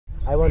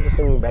I want to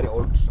sing very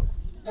old song.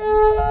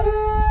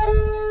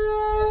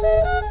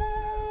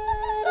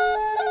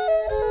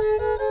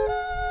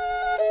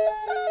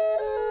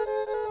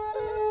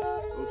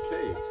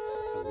 Okay,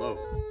 hello,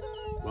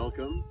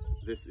 welcome.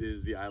 This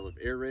is the Isle of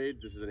Air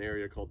Raid. This is an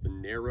area called the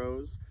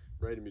Narrows,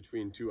 right in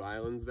between two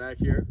islands back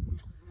here.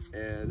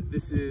 And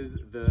this is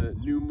the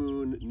new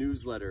moon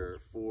newsletter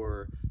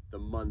for the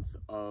month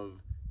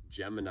of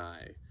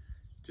Gemini.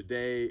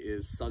 Today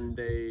is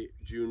Sunday,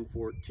 June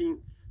 14th,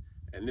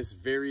 and this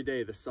very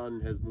day the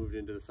sun has moved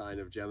into the sign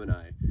of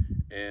Gemini.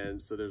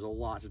 And so there's a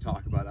lot to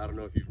talk about. I don't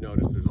know if you've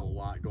noticed, there's a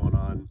lot going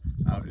on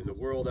out in the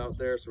world out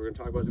there. So we're gonna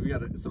talk about, we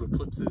got some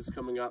eclipses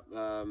coming up,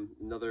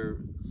 another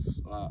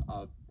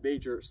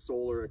major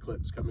solar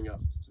eclipse coming up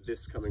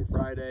this coming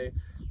Friday.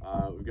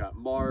 We've got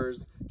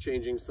Mars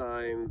changing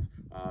signs,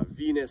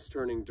 Venus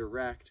turning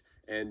direct,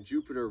 and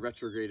Jupiter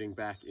retrograding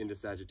back into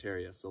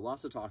Sagittarius. So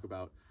lots to talk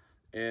about.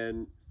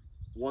 And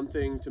one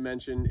thing to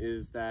mention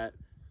is that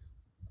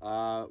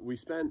we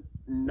spent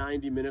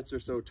 90 minutes or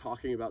so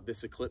talking about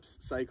this eclipse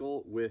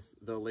cycle with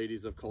the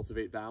ladies of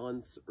Cultivate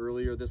Balance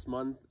earlier this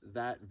month.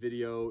 That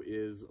video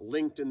is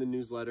linked in the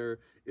newsletter.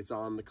 It's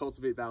on the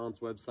Cultivate Balance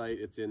website.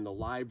 It's in the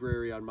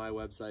library on my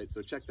website.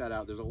 So check that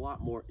out. There's a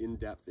lot more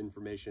in-depth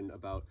information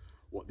about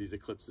what these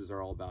eclipses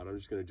are all about. I'm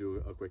just going to do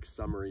a quick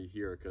summary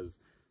here because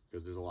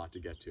there's a lot to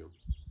get to.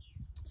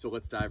 So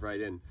let's dive right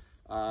in.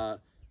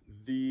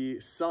 The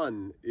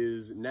sun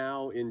is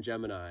now in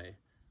Gemini.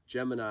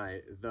 Gemini,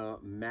 the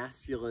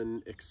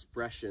masculine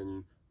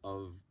expression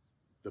of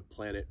the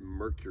planet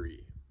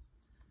Mercury.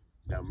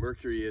 Now,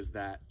 Mercury is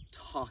that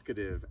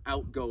talkative,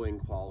 outgoing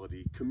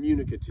quality,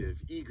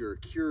 communicative, eager,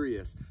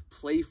 curious,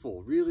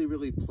 playful, really,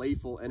 really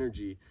playful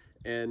energy.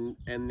 And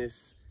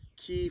this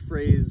key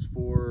phrase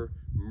for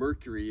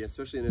Mercury,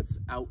 especially in its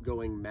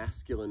outgoing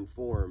masculine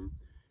form,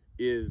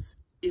 is,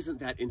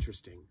 "Isn't that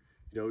interesting?"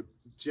 You know,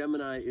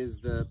 Gemini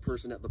is the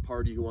person at the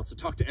party who wants to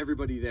talk to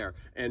everybody there.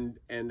 And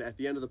at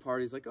the end of the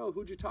party, he's like, "Oh,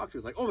 who'd you talk to?"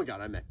 It's like, "Oh my God,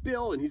 I met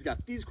Bill, and he's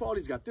got these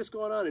qualities, he's got this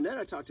going on. And then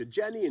I talked to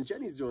Jenny, and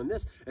Jenny's doing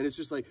this." And it's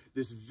just like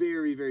this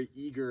very, very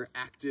eager,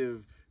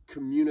 active,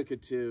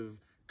 communicative,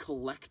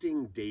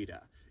 collecting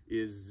data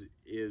is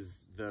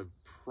the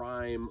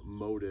prime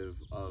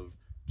motive of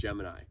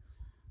Gemini.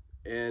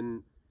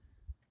 And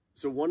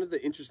so one of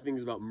the interesting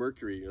things about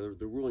Mercury,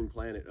 the ruling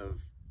planet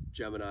of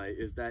Gemini,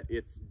 is that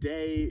its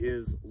day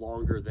is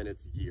longer than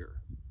its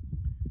year.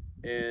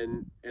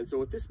 And so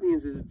what this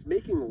means is it's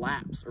making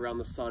laps around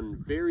the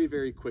sun very,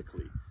 very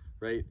quickly,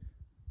 right?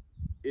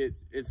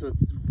 So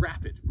it's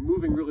rapid,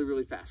 moving really,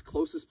 really fast,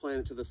 closest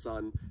planet to the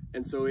sun.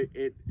 And so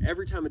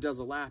every time it does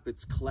a lap,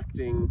 it's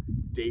collecting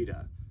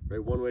data,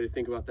 right? One way to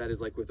think about that is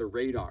like with a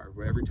radar,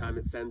 where every time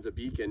it sends a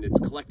beacon, it's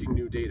collecting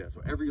new data.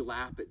 So every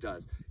lap it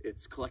does,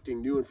 it's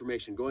collecting new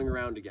information, going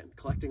around again,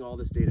 collecting all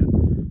this data.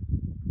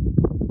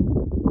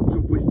 So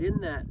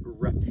within that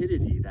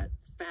rapidity, that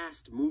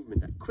fast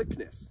movement, that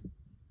quickness,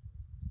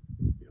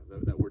 you know,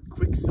 that word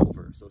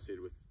quicksilver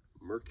associated with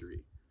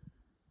Mercury.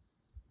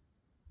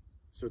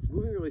 So it's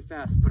moving really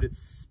fast, but it's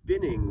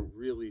spinning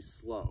really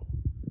slow.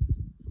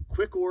 So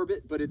quick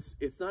orbit, but it's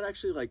not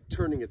actually like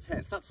turning its head.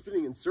 It's not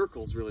spinning in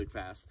circles really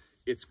fast.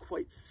 It's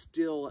quite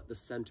still at the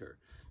center.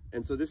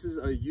 And so this is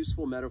a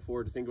useful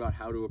metaphor to think about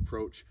how to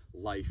approach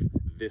life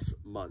this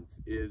month,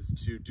 is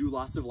to do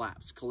lots of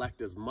laps,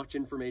 collect as much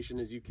information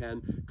as you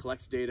can,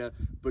 collect data,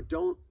 but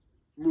don't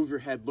move your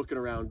head looking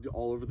around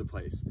all over the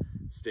place.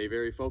 Stay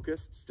very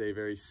focused, stay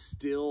very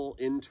still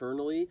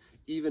internally,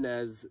 even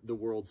as the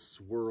world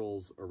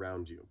swirls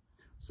around you.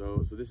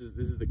 So this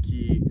is the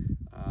key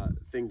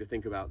thing to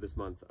think about this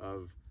month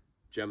of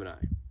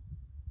Gemini.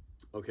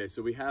 Okay,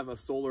 so we have a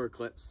solar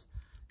eclipse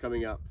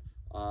coming up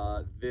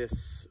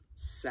this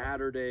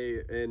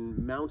Saturday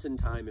in Mountain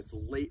Time. It's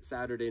late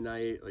Saturday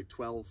night, like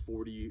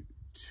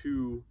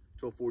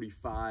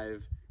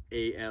 12:45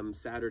 a.m.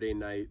 Saturday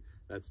night.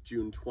 That's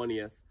June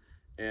 20th.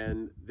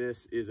 And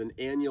this is an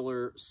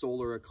annular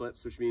solar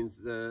eclipse, which means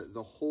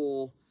the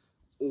whole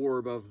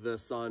orb of the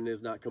sun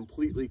is not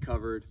completely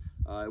covered.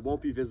 It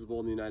won't be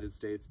visible in the United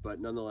States, but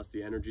nonetheless,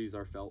 the energies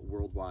are felt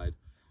worldwide.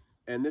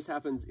 And this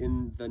happens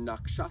in the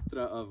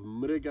nakshatra of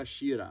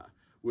Mrigashira,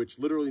 which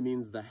literally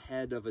means the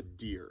head of a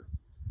deer.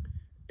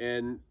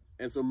 And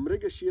so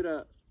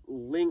Mrigashira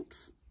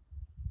links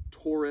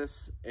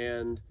Taurus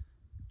and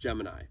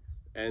Gemini.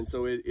 And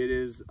so it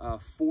is a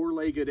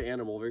four-legged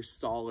animal, very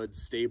solid,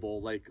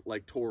 stable,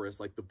 like Taurus,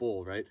 like the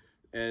bull, right?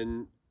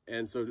 And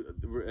so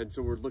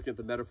we're looking at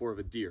the metaphor of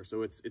a deer.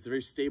 So it's a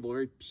very stable,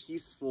 very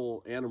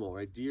peaceful animal,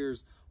 right?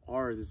 Deers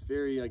are this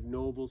very like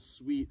noble,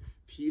 sweet,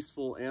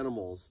 peaceful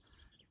animals.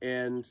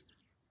 And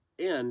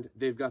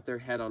they've got their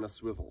head on a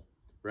swivel,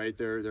 right?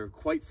 They're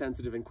quite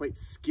sensitive and quite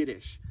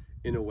skittish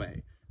in a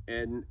way.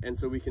 And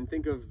so we can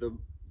think of the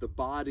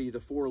body, the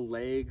four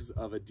legs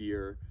of a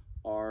deer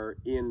are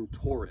in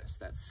Taurus,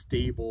 that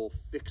stable,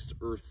 fixed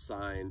earth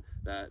sign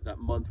that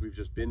month we've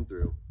just been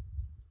through.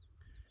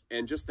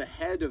 and just the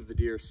head of the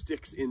deer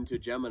sticks into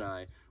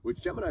Gemini,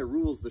 which Gemini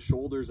rules the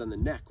shoulders and the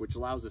neck, which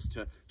allows us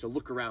to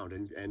look around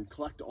and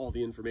collect all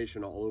the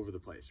information all over the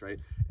place, right?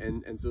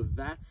 And so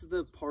that's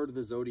the part of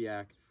the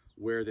zodiac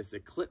where this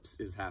eclipse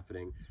is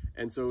happening.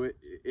 And so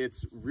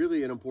it's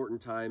really an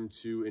important time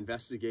to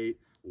investigate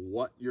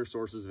what your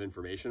sources of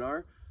information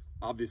are,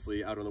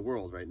 obviously out in the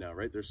world right now,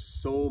 right? There's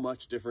so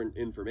much different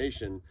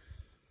information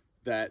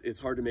that it's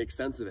hard to make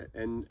sense of it.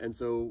 And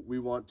so we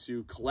want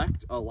to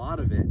collect a lot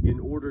of it in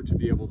order to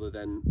be able to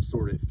then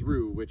sort it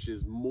through, which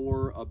is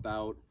more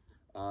about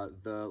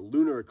the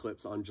lunar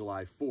eclipse on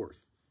July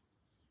 4th.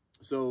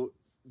 So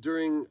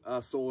during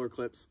a solar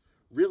eclipse,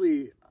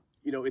 really,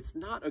 you know, it's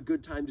not a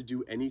good time to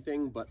do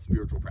anything but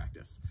spiritual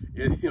practice.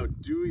 You know,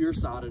 do your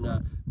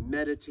sadhana,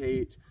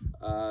 meditate,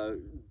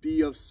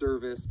 be of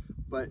service,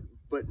 but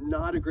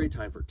not a great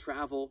time for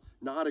travel,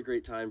 not a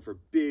great time for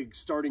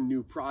starting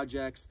new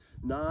projects,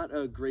 not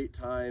a great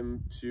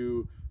time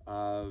to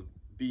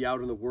be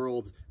out in the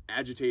world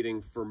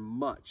agitating for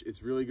much.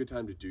 It's really a good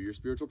time to do your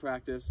spiritual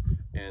practice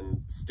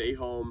and stay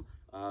home.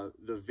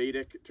 The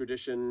Vedic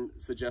tradition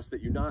suggests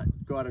that you not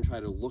go out and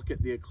try to look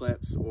at the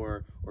eclipse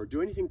or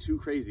do anything too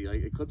crazy.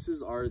 Like,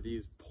 eclipses are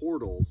these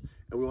portals,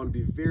 and we want to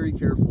be very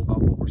careful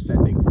about what we're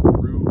sending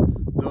through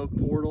the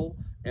portal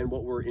and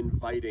what we're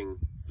inviting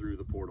through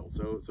the portal.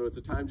 So it's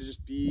a time to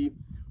just be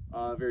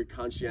very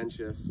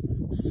conscientious,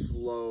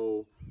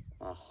 slow,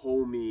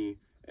 homey,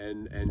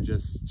 and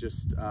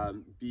just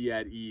be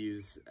at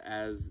ease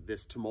as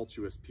this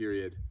tumultuous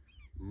period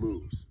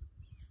moves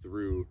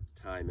through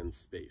time and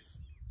space.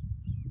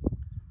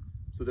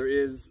 So there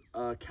is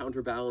a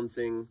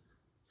counterbalancing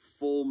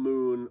full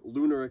moon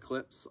lunar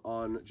eclipse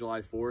on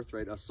July 4th,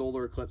 right? A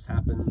solar eclipse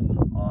happens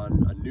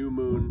on a new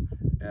moon,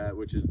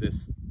 which is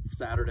this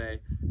Saturday,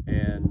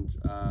 and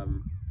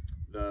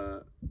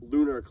the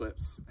lunar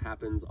eclipse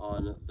happens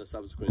on the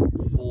subsequent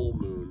full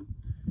moon.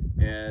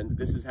 And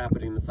this is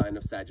happening in the sign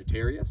of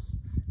Sagittarius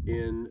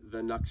in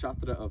the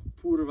nakshatra of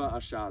Purva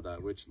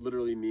Ashada, which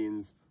literally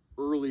means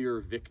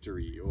earlier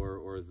victory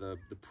or the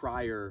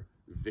prior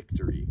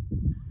victory.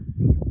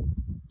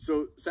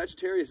 So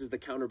Sagittarius is the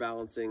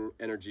counterbalancing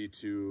energy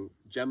to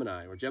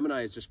Gemini, or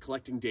Gemini is just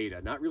collecting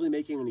data, not really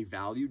making any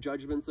value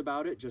judgments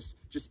about it, just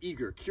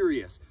eager,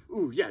 curious.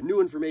 Ooh, yeah, new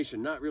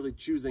information, not really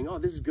choosing, oh,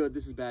 this is good,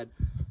 this is bad.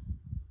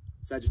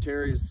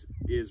 Sagittarius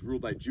is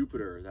ruled by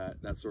Jupiter,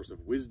 that source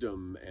of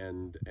wisdom,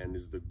 and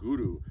is the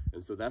guru.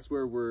 And so that's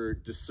where we're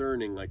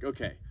discerning, like,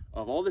 okay,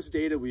 of all this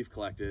data we've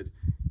collected,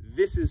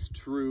 this is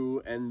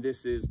true and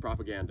this is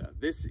propaganda.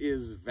 This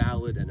is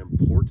valid and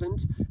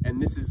important, and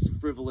this is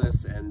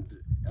frivolous and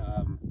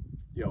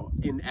you know,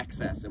 in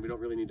excess, and we don't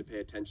really need to pay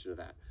attention to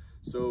that.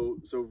 So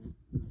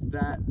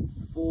that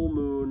full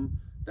moon,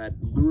 that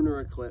lunar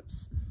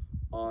eclipse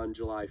on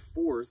July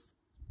 4th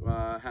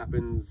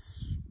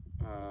happens,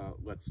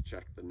 let's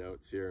check the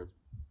notes here,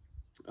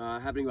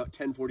 happening about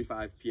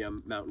 10:45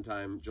 p.m. Mountain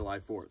Time, July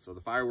 4th. So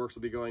the fireworks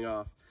will be going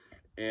off,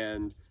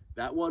 and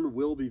that one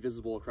will be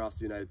visible across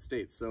the United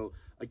States. So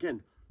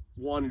again,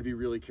 wanting to be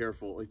really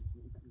careful. Like,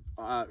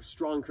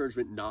 strong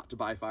encouragement not to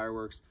buy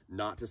fireworks,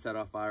 not to set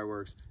off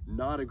fireworks,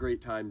 not a great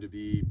time to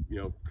be, you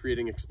know,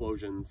 creating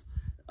explosions.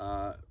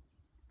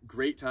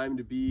 Great time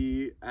to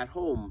be at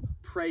home,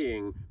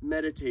 praying,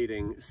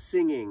 meditating,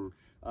 singing,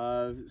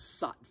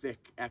 sattvic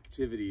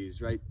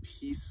activities, right?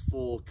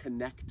 Peaceful,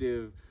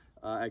 connective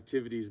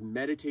activities,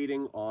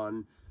 meditating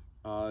on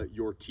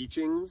your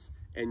teachings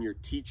and your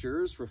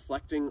teachers,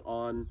 reflecting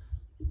on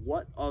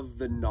what of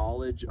the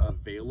knowledge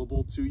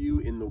available to you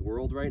in the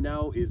world right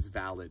now is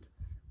valid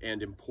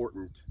and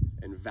important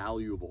and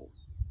valuable.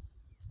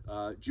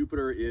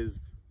 Jupiter is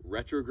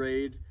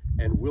retrograde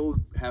and will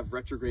have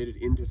retrograded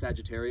into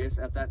Sagittarius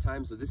at that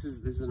time. So this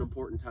is an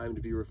important time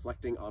to be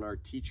reflecting on our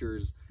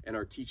teachers and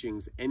our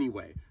teachings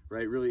anyway,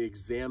 right? Really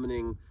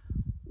examining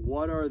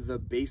what are the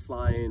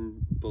baseline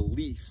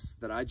beliefs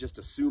that I just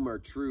assume are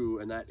true,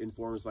 and that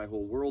informs my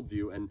whole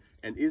worldview, and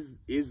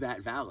is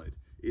that valid?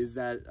 Is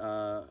that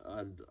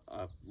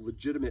a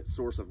legitimate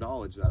source of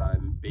knowledge that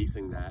I'm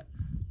basing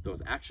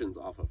those actions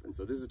off of? And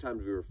so this is a time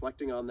to be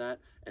reflecting on that,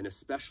 and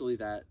especially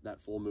that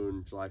full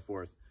moon, July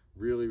 4th,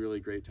 really, really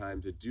great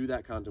time to do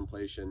that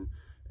contemplation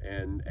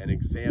and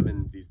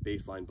examine these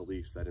baseline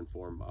beliefs that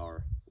inform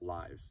our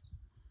lives.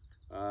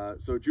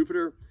 So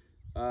Jupiter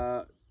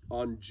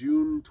on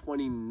June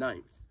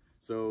 29th,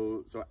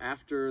 so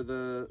after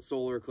the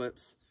solar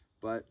eclipse,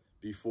 but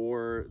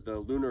before the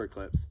lunar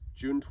eclipse,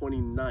 June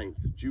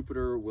 29th,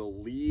 Jupiter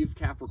will leave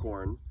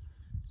Capricorn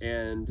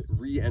and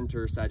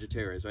re-enter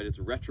Sagittarius, right? It's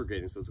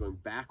retrograding, so it's going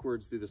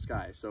backwards through the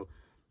sky. So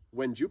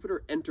when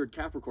Jupiter entered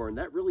Capricorn,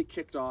 that really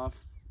kicked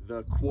off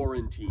the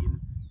quarantine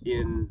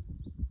in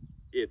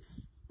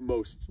its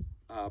most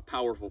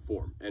powerful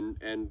form.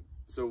 And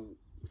so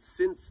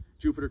since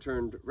Jupiter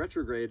turned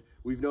retrograde,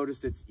 we've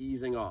noticed it's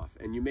easing off.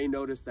 And you may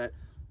notice that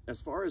as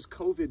far as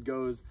COVID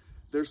goes,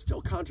 there's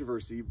still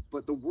controversy,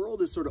 but the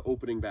world is sort of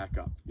opening back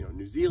up. You know,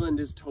 New Zealand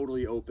is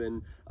totally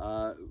open.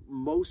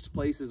 Most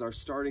places are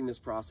starting this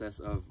process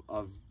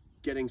of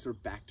getting sort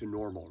of back to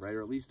normal, right?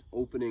 Or at least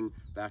opening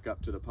back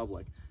up to the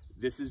public.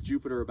 This is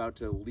Jupiter about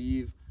to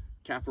leave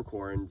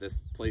Capricorn,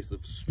 this place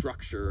of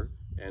structure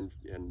and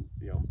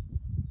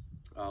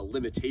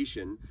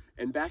limitation,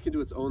 and back into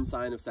its own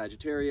sign of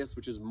Sagittarius,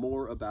 which is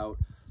more about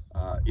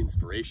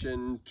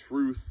inspiration,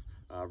 truth,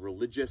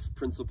 religious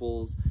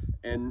principles.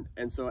 And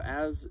so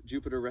as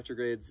Jupiter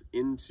retrogrades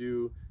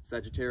into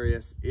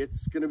Sagittarius,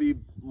 it's going to be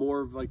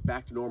more like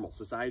back to normal.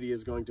 Society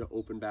is going to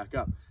open back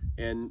up.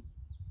 And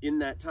in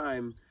that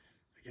time,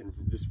 again,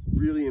 this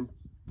really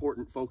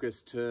important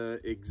focus to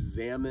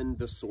examine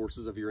the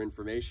sources of your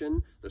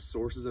information, the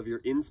sources of your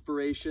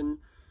inspiration.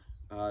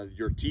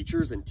 Your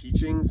teachers and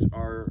teachings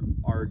are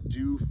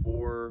due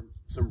for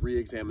some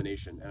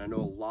re-examination, and I know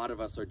a lot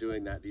of us are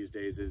doing that these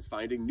days, is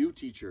finding new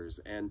teachers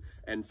and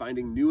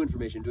finding new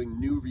information, doing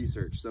new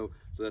research. So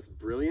that's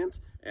brilliant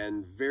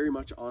and very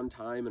much on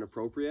time and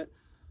appropriate,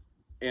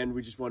 and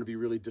we just want to be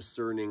really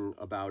discerning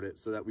about it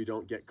so that we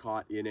don't get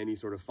caught in any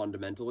sort of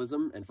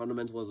fundamentalism. And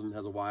fundamentalism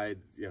has a wide,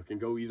 can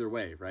go either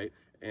way, right?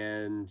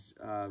 And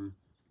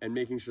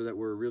making sure that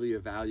we're really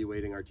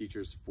evaluating our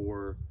teachers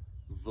for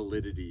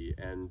validity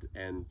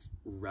and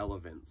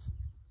relevance.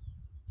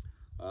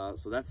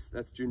 So that's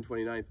June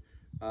 29th.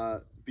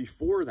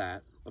 Before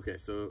that, okay,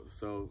 so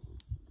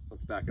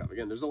let's back up.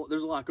 Again, there's a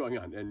lot going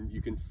on, and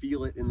you can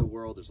feel it in the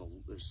world.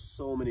 There's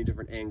so many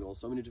different angles,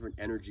 so many different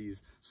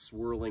energies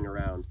swirling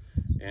around,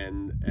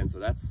 and so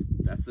that's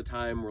the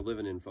time we're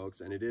living in,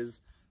 folks. And it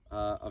is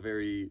a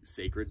very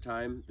sacred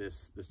time,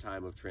 this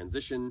time of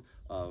transition,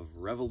 of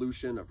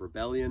revolution, of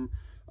rebellion.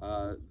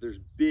 There's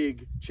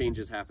big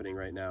changes happening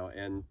right now,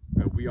 and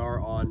we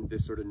are on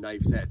this sort of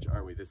knife's edge,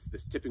 aren't we?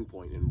 This tipping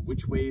point, and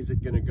which way is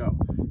it going to go?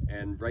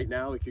 And right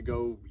now it could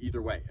go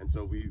either way. And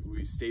so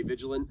we stay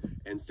vigilant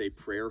and stay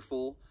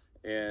prayerful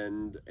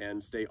and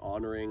stay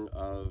honoring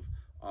of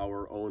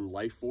our own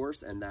life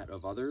force and that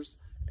of others.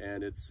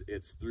 And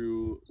it's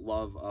through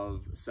love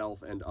of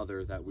self and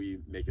other that we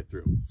make it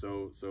through.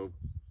 So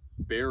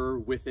bear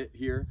with it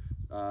here.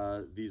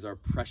 These are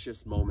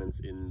precious moments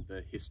in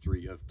the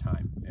history of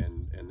time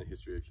and the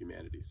history of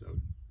humanity. So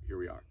here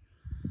we are.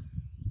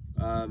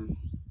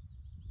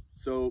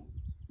 So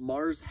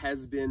Mars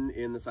has been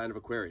in the sign of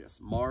Aquarius.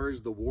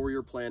 Mars, the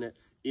warrior planet,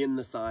 in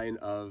the sign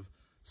of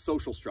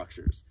social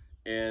structures.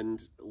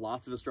 And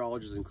lots of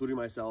astrologers, including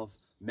myself,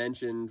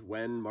 mentioned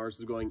when Mars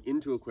is going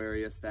into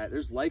Aquarius that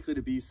there's likely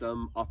to be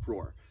some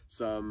uproar,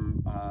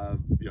 some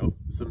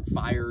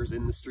fires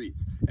in the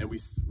streets, and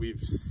we've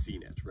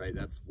seen it, right?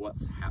 That's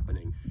what's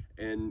happening.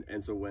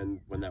 And so when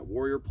that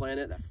warrior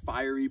planet, that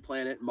fiery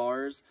planet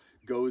Mars,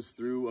 goes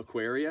through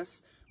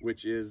Aquarius,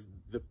 which is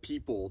the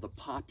people, the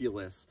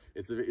populace,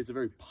 it's a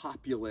very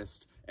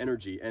populist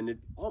energy, and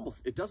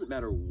it doesn't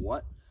matter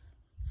what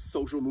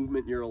social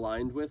movement you're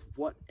aligned with,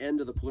 what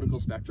end of the political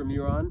spectrum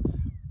you're on,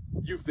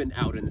 you've been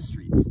out in the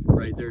streets,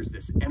 right? There's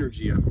this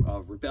energy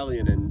of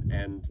rebellion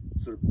and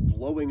sort of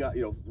blowing up,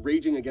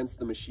 raging against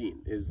the machine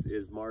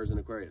is Mars in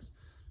Aquarius.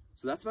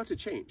 So that's about to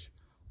change.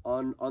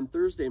 On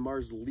Thursday,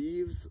 Mars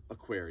leaves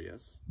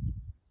Aquarius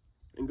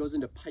and goes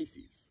into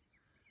Pisces.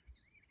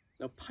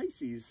 Now,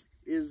 Pisces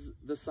is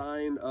the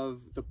sign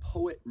of the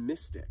poet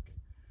mystic.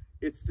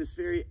 It's this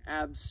very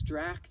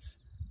abstract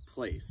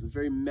place, this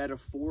very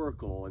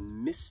metaphorical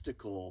and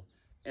mystical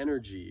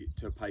energy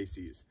to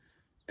Pisces.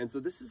 And so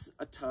this is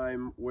a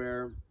time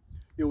where,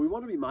 we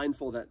want to be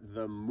mindful that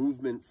the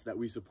movements that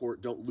we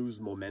support don't lose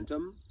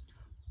momentum.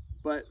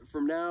 But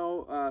from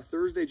now,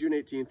 Thursday, June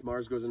 18th,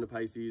 Mars goes into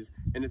Pisces,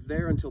 and it's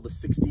there until the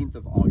 16th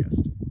of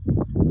August.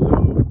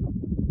 So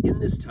in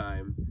this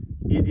time,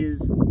 it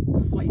is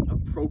quite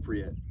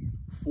appropriate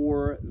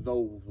for the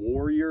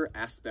warrior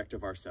aspect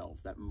of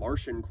ourselves, that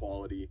Martian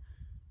quality,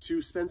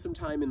 to spend some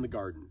time in the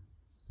garden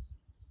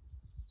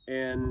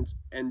and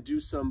do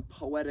some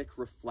poetic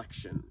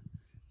reflection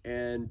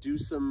and do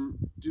some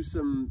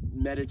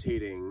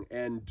meditating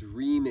and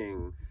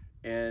dreaming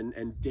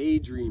and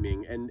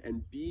daydreaming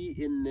and be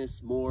in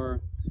this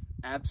more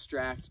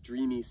abstract,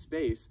 dreamy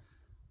space,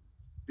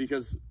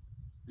 because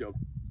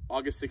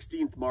August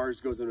 16th,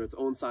 Mars goes into its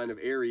own sign of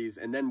Aries,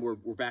 and then we're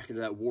back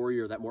into that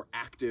warrior, that more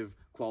active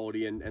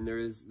quality, and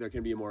there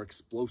can be a more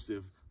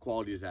explosive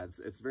quality to that.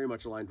 It's very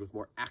much aligned with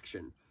more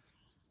action.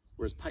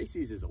 Whereas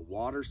Pisces is a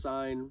water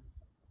sign.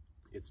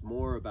 It's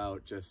more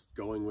about just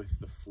going with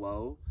the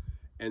flow.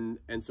 And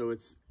so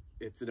it's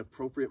an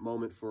appropriate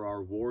moment for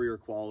our warrior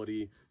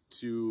quality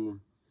to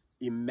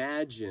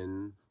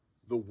imagine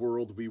the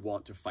world we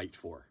want to fight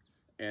for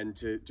and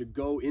to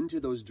go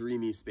into those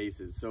dreamy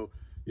spaces. So,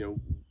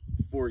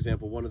 for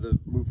example, one of the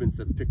movements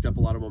that's picked up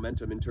a lot of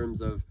momentum in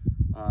terms of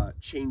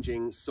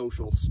changing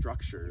social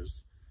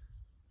structures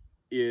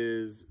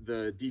is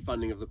the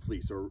defunding of the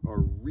police, or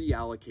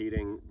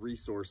reallocating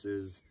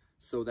resources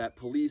so that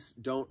police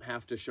don't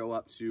have to show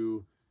up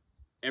to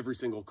every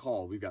single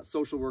call. We've got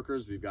social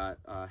workers, we've got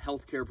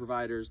healthcare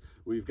providers,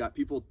 we've got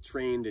people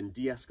trained in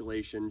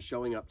de-escalation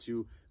showing up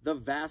to the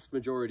vast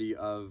majority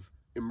of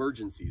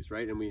emergencies,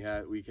 right? And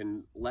we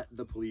can let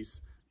the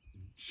police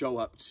show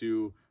up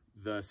to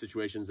the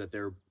situations that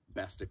they're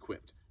best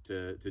equipped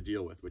to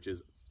deal with, which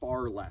is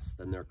far less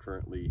than they're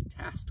currently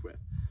tasked with.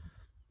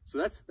 So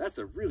that's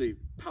a really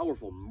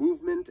powerful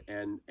movement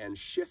and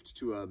shift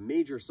to a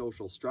major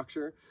social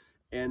structure.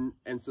 And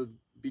so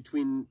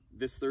between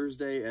this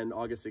Thursday and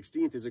August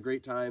 16th is a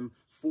great time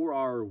for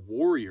our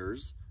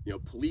warriors. You know,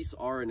 police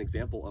are an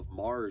example of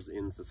Mars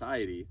in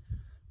society,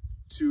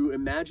 to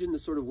imagine the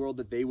sort of world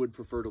that they would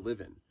prefer to live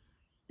in.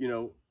 You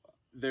know,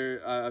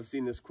 I've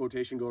seen this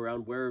quotation go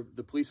around where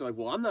the police are like,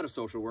 well, I'm not a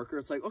social worker.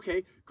 It's like,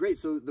 okay, great.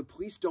 So the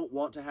police don't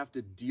want to have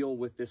to deal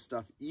with this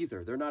stuff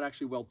either. They're not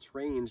actually well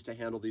trained to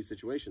handle these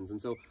situations.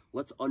 And so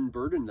let's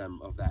unburden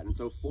them of that. And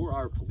so for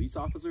our police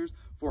officers,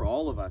 for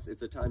all of us,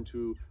 it's a time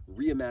to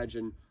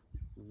reimagine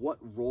what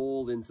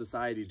role in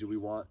society do we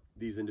want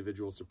these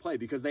individuals to play,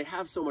 because they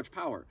have so much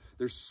power.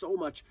 There's so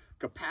much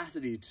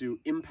capacity to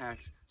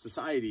impact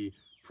society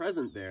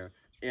present there.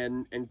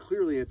 And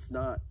clearly it's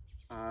not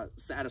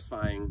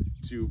satisfying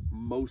to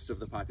most of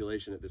the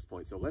population at this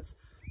point. So let's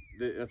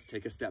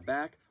take a step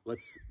back.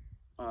 Let's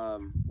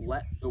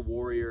let the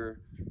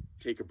warrior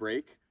take a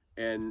break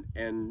and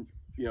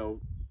you know,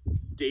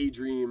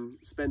 daydream,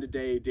 spend a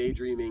day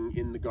daydreaming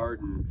in the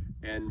garden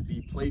and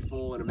be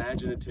playful and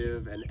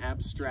imaginative and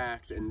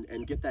abstract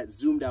and get that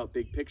zoomed out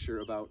big picture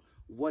about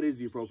what is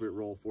the appropriate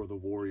role for the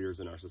warriors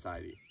in our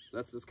society.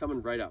 So that's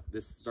coming right up,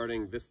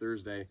 starting this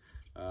Thursday,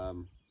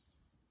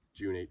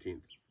 June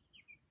 18th.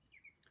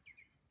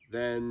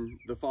 Then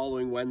the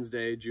following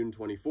Wednesday, June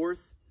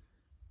 24th,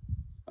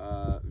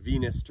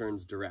 Venus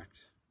turns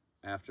direct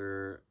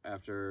after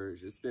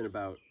it's been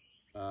about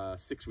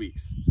 6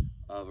 weeks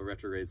of a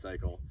retrograde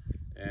cycle.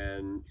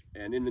 And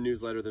in the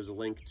newsletter, there's a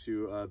link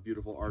to a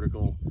beautiful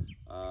article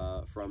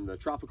from the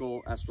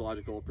tropical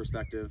astrological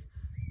perspective.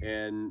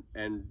 And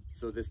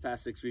so this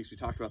past 6 weeks, we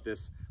talked about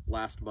this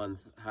last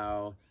month,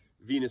 how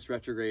Venus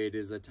retrograde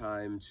is a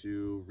time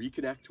to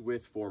reconnect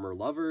with former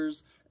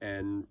lovers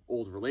and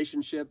old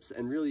relationships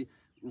and really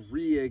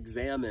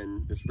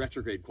re-examine this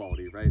retrograde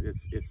quality, right?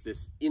 It's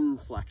this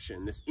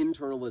inflection, this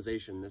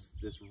internalization,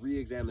 this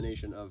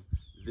re-examination of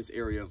this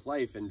area of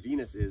life. And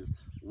Venus is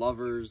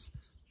lovers,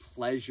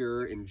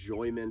 pleasure,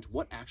 enjoyment,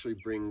 what actually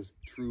brings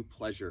true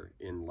pleasure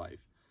in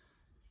life.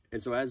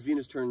 And so as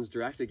Venus turns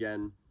direct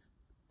again,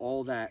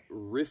 all that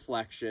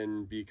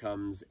reflection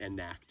becomes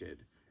enacted.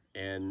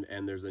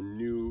 And there's a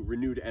new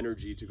renewed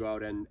energy to go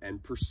out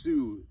and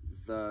pursue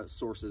the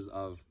sources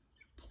of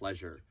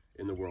pleasure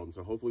in the world. And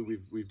so hopefully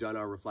we've done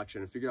our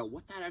reflection and figured out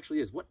what that actually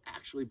is, what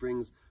actually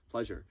brings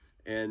pleasure,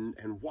 and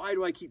why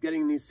do I keep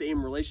getting these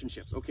same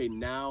relationships? Okay,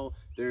 now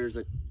there's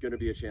going to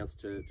be a chance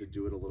to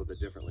do it a little bit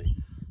differently.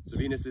 So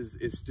Venus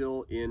is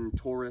still in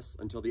Taurus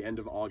until the end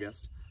of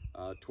August.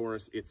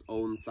 Taurus, its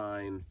own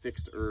sign,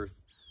 fixed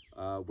earth,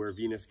 where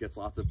Venus gets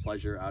lots of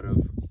pleasure out of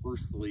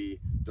earthly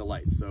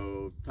delights.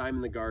 So time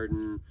in the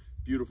garden,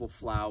 beautiful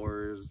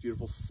flowers,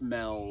 beautiful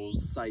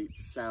smells,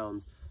 sights,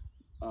 sounds.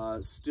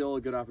 Still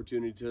a good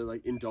opportunity to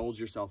like indulge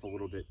yourself a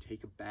little bit,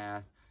 take a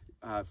bath,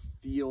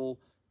 feel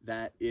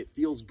that it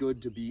feels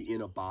good to be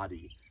in a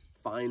body.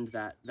 Find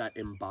that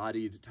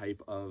embodied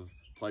type of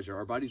pleasure.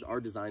 Our bodies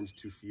are designed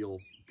to feel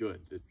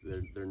good.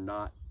 They're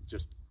not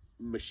just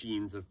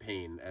machines of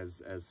pain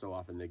as so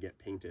often they get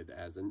painted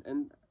as,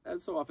 and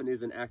as so often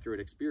is an accurate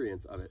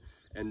experience of it.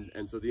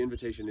 And so the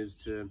invitation is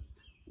to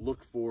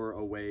look for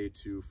a way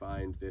to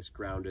find this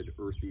grounded,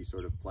 earthy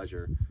sort of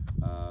pleasure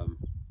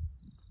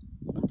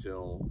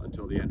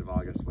until the end of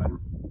August, when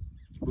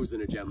moves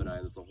into Gemini,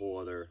 and it's a whole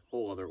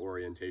other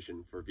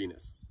orientation for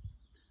Venus.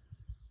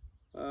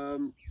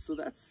 So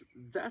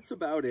that's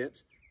about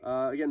it.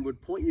 Again,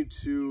 would point you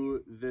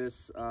to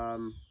this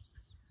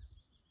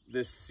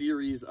this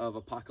series of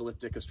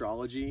apocalyptic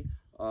astrology,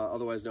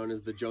 otherwise known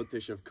as the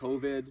Jyotish of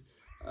COVID,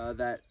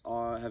 that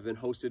have been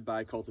hosted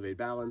by Cultivate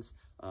Balance.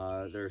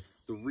 There are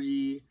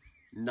 3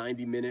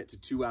 90-minute to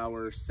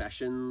 2-hour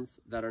sessions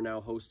that are now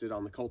hosted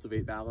on the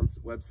Cultivate Balance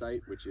website,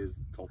 which is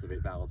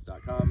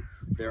cultivatebalance.com.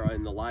 They're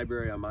in the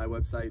library on my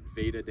website,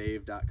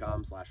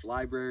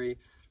 vedadave.com/library.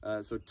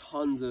 So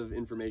tons of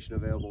information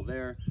available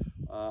there.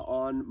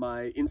 On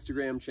my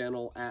Instagram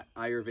channel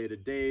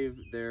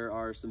 @AyurvedaDave, there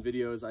are some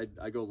videos.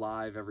 I go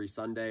live every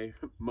Sunday,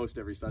 most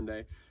every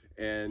Sunday,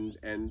 and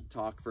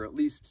talk for at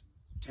least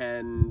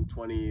 10,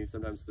 20,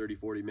 sometimes 30,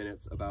 40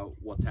 minutes about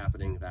what's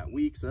happening that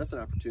week. So that's an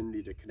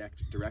opportunity to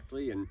connect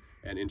directly and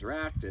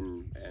interact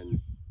and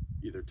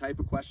either type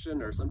a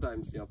question, or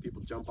sometimes, you know,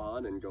 people jump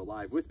on and go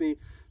live with me.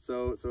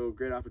 So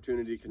great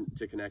opportunity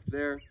to connect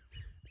there.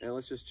 And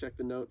let's just check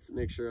the notes,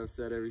 make sure I've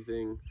said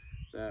everything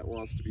that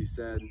wants to be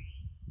said.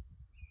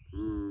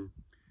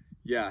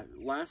 Yeah,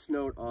 last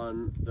note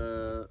on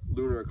the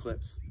lunar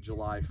eclipse,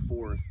 July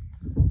 4th,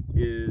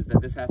 is that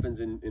this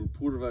happens in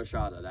Purva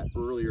Shada, that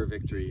earlier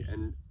victory.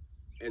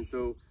 And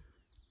so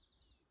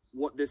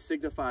what this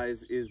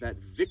signifies is that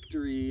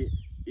victory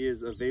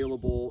is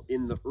available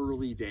in the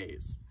early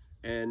days.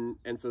 And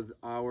so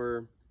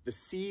the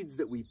seeds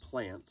that we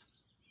plant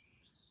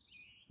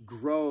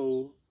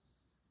grow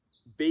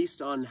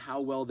based on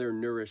how well they're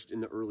nourished in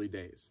the early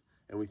days.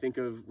 And we think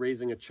of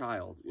raising a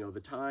child, you know,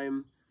 the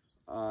time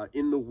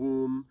in the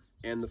womb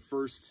and the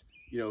first,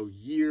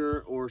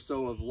 year or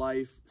so of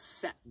life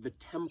set the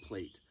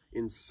template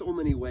in so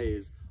many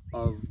ways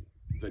of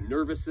the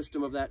nervous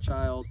system of that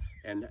child,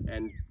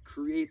 and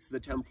creates the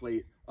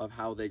template of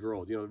how they grow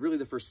old. Really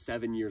the first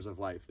 7 years of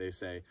life, they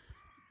say,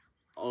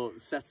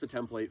 sets the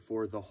template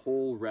for the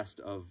whole rest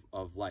of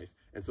life.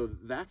 And so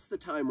that's the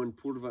time when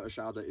Purva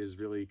Ashada is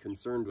really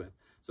concerned with.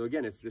 So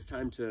again, it's this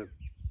time to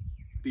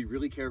be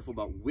really careful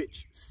about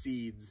which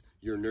seeds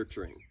you're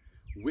nurturing.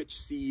 Which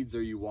seeds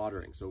are you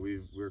watering? So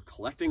we're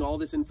collecting all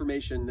this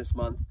information this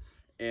month,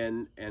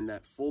 and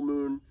that full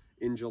moon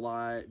in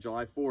July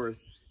 4th,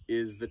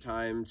 is the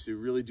time to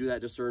really do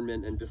that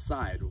discernment and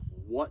decide,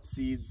 what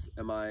seeds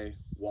am I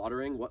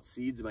watering? What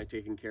seeds am I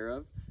taking care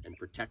of and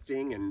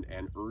protecting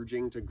and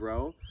urging to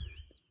grow?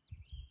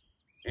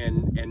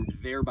 And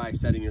thereby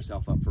setting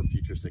yourself up for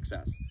future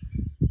success.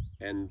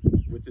 And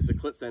with this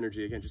eclipse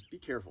energy, again, just be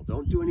careful.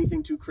 Don't do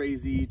anything too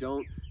crazy.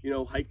 Don't,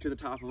 hike to the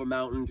top of a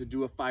mountain to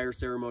do a fire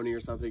ceremony or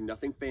something.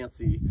 Nothing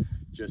fancy.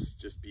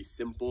 Just be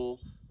simple,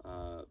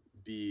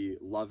 be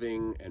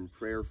loving and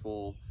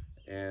prayerful,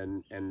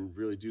 and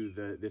really do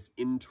this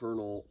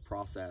internal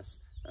process.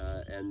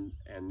 And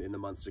in the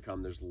months to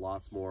come, there's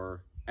lots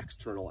more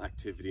external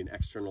activity and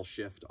external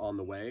shift on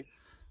the way.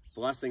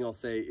 The last thing I'll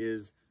say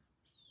is,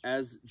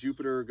 as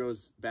Jupiter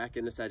goes back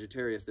into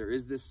Sagittarius, there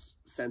is this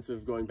sense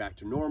of going back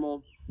to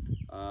normal.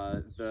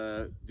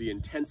 The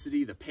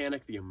intensity, the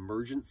panic, the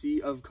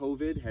emergency of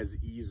COVID has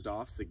eased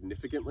off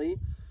significantly.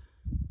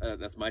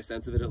 That's my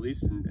sense of it, at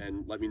least,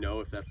 and let me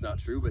know if that's not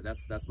true, but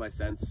that's my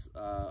sense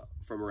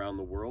from around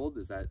the world,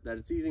 is that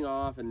it's easing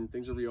off and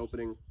things are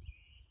reopening.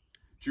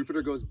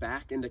 Jupiter goes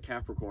back into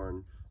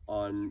Capricorn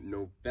on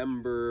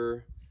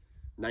November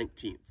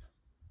 19th.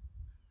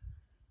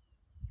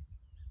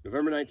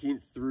 November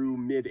 19th through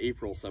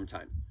mid-April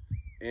sometime.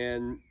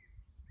 And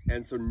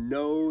so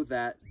know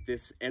that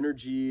this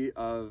energy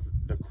of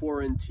the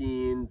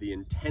quarantine, the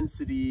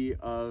intensity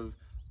of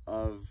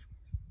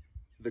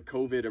the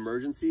COVID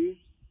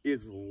emergency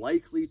is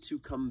likely to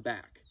come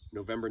back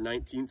November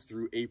 19th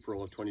through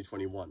April of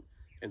 2021.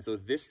 And so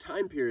this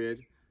time period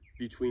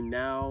between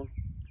now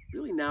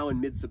and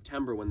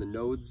mid-September, when the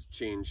nodes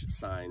change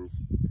signs,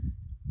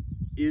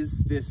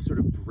 is this sort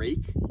of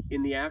break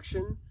in the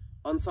action.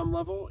 On some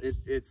level,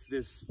 it's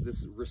this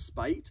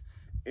respite,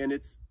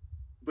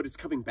 but it's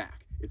coming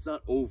back. It's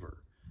not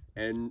over,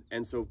 and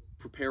so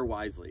prepare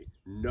wisely.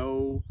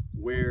 Know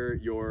where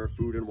your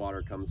food and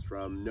water comes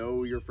from.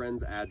 Know your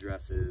friends'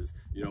 addresses.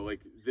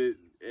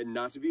 And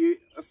not to be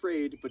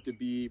afraid, but to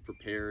be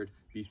prepared.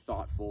 Be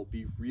thoughtful.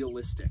 Be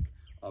realistic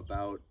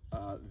about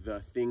the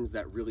things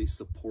that really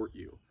support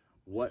you.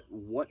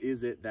 What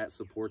is it that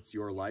supports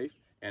your life,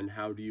 and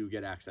how do you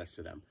get access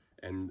to them?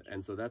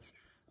 And so that's.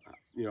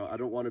 I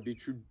don't want to be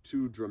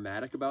too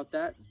dramatic about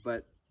that,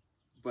 but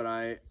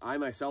I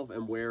myself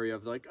am wary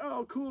of, like,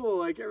 oh, cool,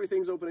 like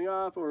everything's opening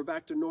up and we're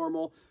back to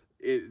normal.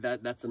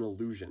 That's an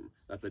illusion.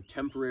 That's a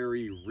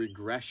temporary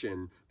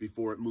regression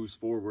before it moves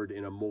forward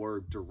in a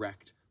more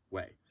direct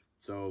way.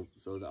 So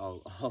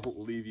I'll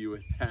leave you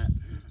with that.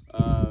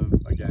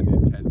 Again,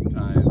 intense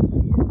times,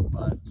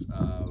 but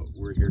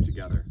we're here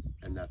together,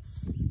 and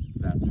that's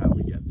how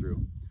we get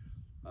through.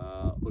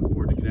 Look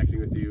forward to connecting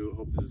with you.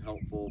 Hope this is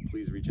helpful.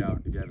 Please reach out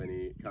if you have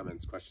any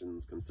comments,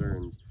 questions,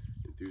 concerns,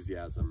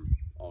 enthusiasm.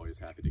 Always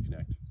happy to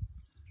connect.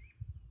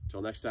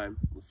 Until next time,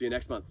 we'll see you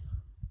next month.